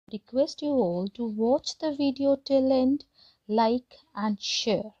request you all to watch the video till end, like and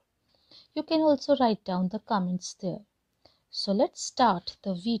share. You can also write down the comments there. So let's start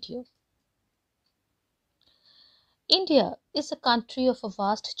the video. India is a country of a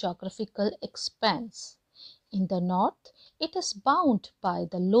vast geographical expanse. In the north, it is bound by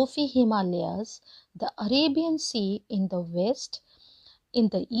the lofty Himalayas, the Arabian Sea in the west, in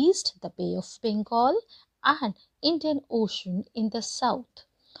the east, the Bay of Bengal, and Indian Ocean in the south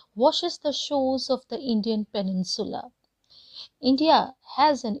washes the shores of the Indian peninsula. India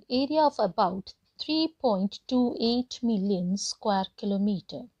has an area of about 3.28 million square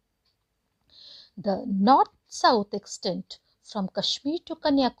kilometers. The north-south extent from Kashmir to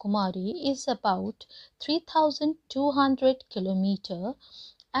Kanyakumari is about 3,200 kilometers,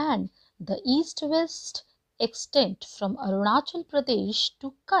 and the east-west extent from Arunachal Pradesh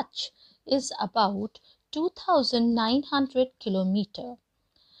to Kutch is about 2,900 kilometers.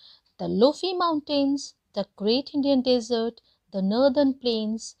 The Lofi Mountains, the Great Indian Desert, the Northern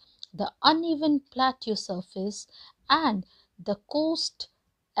Plains, the uneven plateau surface, and the coast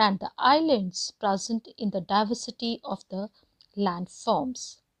and the islands present in the diversity of the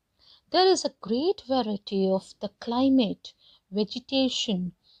landforms. There is a great variety of the climate,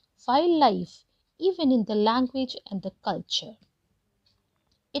 vegetation, wildlife, even in the language and the culture.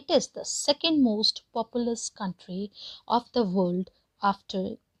 It is the second most populous country of the world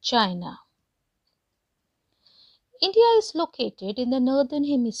after China. India is located in the northern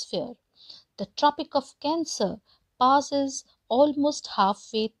hemisphere. The Tropic of Cancer passes almost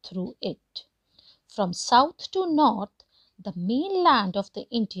halfway through it. From south to north, the mainland of the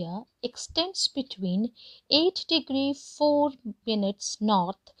India extends between 8 degrees 4 minutes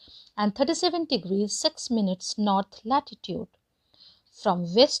north and 37 degrees 6 minutes north latitude.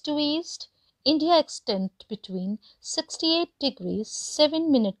 From west to east, India extends between 68 degrees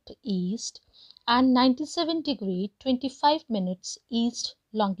 7 minutes east and 97 degrees 25 minutes east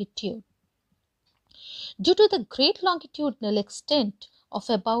longitude. Due to the great longitudinal extent of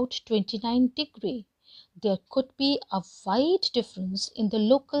about 29 degrees, there could be a wide difference in the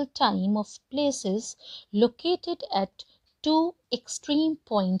local time of places located at two extreme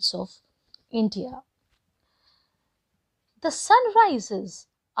points of India. The sun rises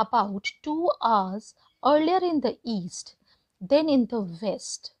about 2 hours earlier in the east than in the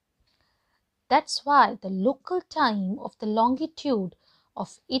west. That's why the local time of the longitude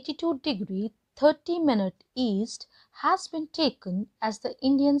of 82 degrees 30 minutes east has been taken as the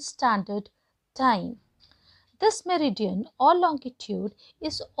Indian Standard Time. This meridian or longitude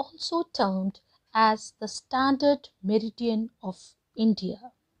is also termed as the Standard Meridian of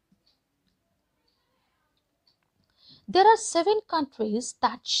India. There are 7 countries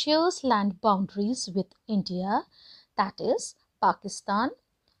that shares land boundaries with India, that is Pakistan,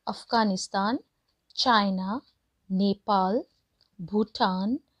 Afghanistan, China, Nepal,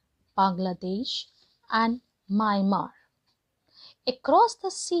 Bhutan, Bangladesh and Myanmar. Across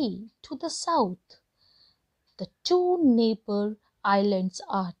the sea to the south, the 2 neighbor islands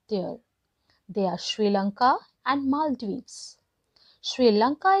are there. They are Sri Lanka and Maldives. Sri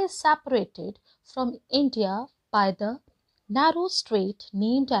Lanka is separated from India by the narrow strait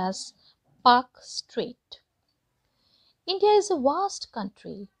named as Pak Strait. India is a vast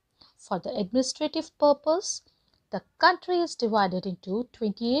country. For the administrative purpose, the country is divided into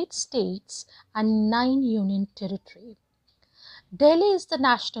 28 states and 9 union territories. Delhi is the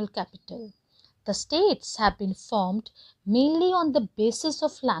national capital. The states have been formed mainly on the basis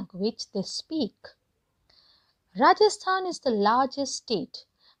of language they speak. Rajasthan is the largest state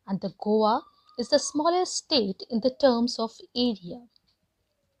and the Goa is the smallest state in the terms of area.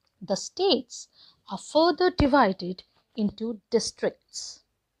 The states are further divided into districts.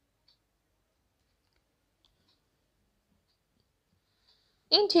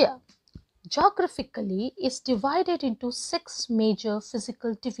 India geographically is divided into 6 major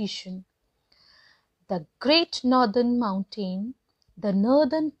physical divisions: the Great Northern Mountain, the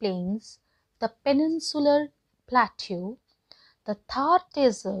Northern Plains, the Peninsular Plateau, the Thar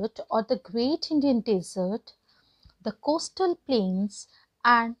Desert or the Great Indian Desert, the coastal plains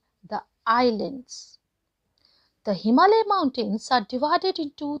and the islands. The Himalaya mountains are divided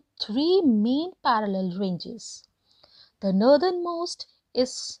into 3 main parallel ranges. The northernmost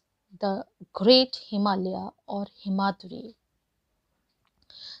is the Great Himalaya or Himadri.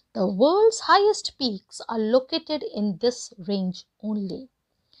 The world's highest peaks are located in this range only.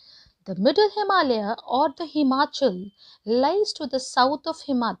 The Middle Himalaya or the Himachal lies to the south of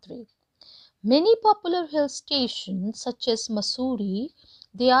Himadri. Many popular hill stations such as Mussoorie,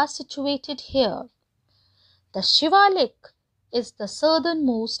 they are situated here. The Shivalik is the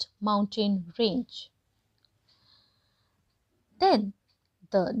southernmost mountain range. Then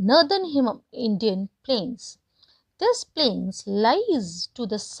the northern Indian plains. These plains lies to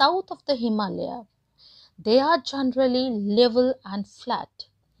the south of the Himalaya. They are generally level and flat.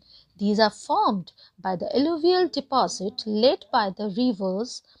 These are formed by the alluvial deposit led by the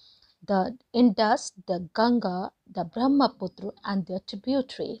rivers the Indus, the Ganga, the Brahmaputra and their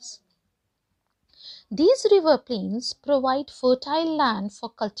tributaries. These river plains provide fertile land for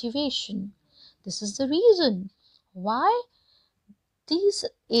cultivation. This is the reason why these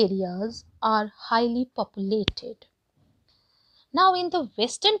areas are highly populated. Now in the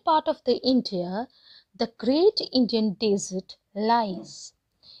western part of the India, the Great Indian Desert lies.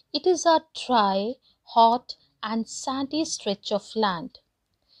 It is a dry, hot and sandy stretch of land.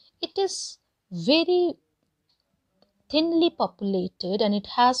 It is very thinly populated and it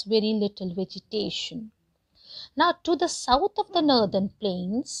has very little vegetation. Now to the south of the northern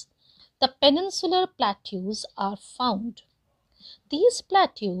plains, the peninsular plateaus are found. These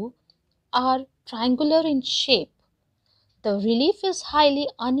plateaus are triangular in shape. The relief is highly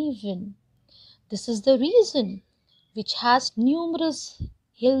uneven. This is the reason which has numerous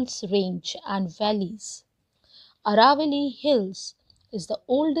hills range and valleys. Aravalli Hills is the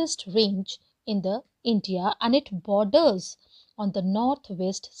oldest range in the India and it borders on the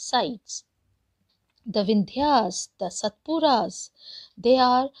northwest sides. The Vindhyas, the Satpuras, they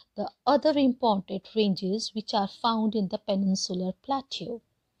are the other important ranges which are found in the peninsular plateau.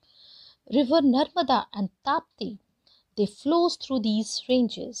 River Narmada and Tapti, they flows through these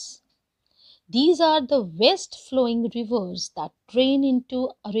ranges. These are the west flowing rivers that drain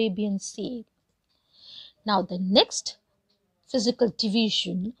into Arabian Sea. Now the next physical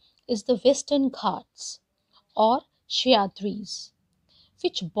division is the Western Ghats or Sahyadris,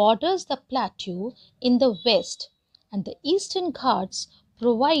 which borders the plateau in the west, and the Eastern Ghats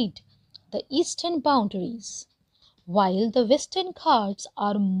provide the eastern boundaries, while the Western Ghats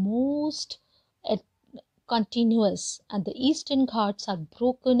are most continuous and the Eastern Ghats are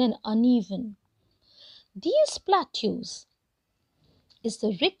broken and uneven. These plateaus is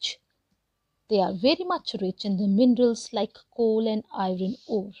the rich, they are very much rich in the minerals like coal and iron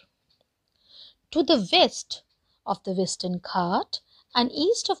ore. To the west of the Western Ghat and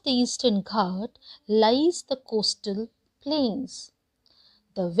east of the Eastern Ghat lies the coastal plains.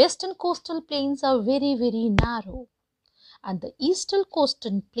 The western coastal plains are very, very narrow and the eastern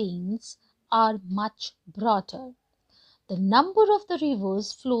coastal plains are much broader. The number of the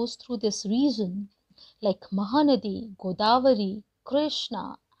rivers flows through this region like Mahanadi, Godavari,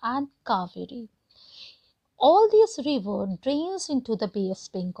 Krishna and Kaveri. All these rivers drains into the Bay of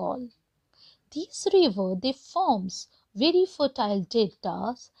Bengal. These rivers, they forms very fertile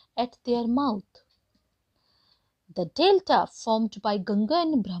deltas at their mouth. The delta formed by Ganga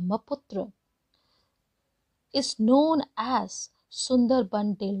and Brahmaputra is known as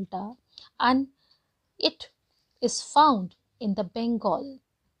Sundarban Delta and it is found in the Bengal.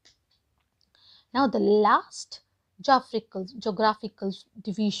 Now the last geographical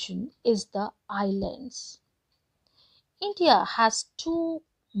division is the islands. India has two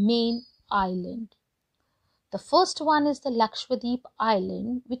main islands. The first one is the Lakshadweep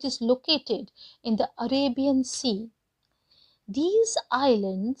Island, which is located in the Arabian Sea. These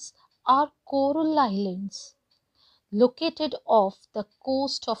islands are coral islands located off the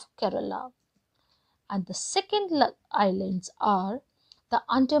coast of Kerala. And the second islands are the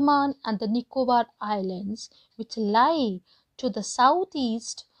Andaman and the Nicobar Islands, which lie to the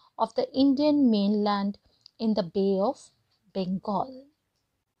southeast of the Indian mainland in the Bay of Bengal.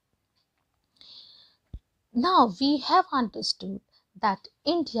 Now we have understood that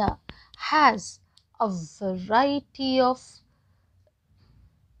India has a variety of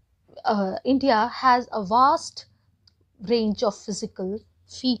India has a vast range of physical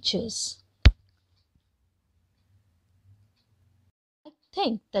features. I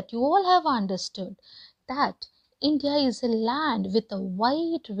think that you all have understood that India is a land with a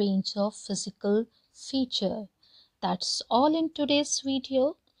wide range of physical feature. That's all in today's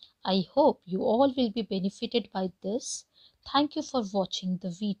video. I hope you all will be benefited by this. Thank you for watching the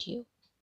video.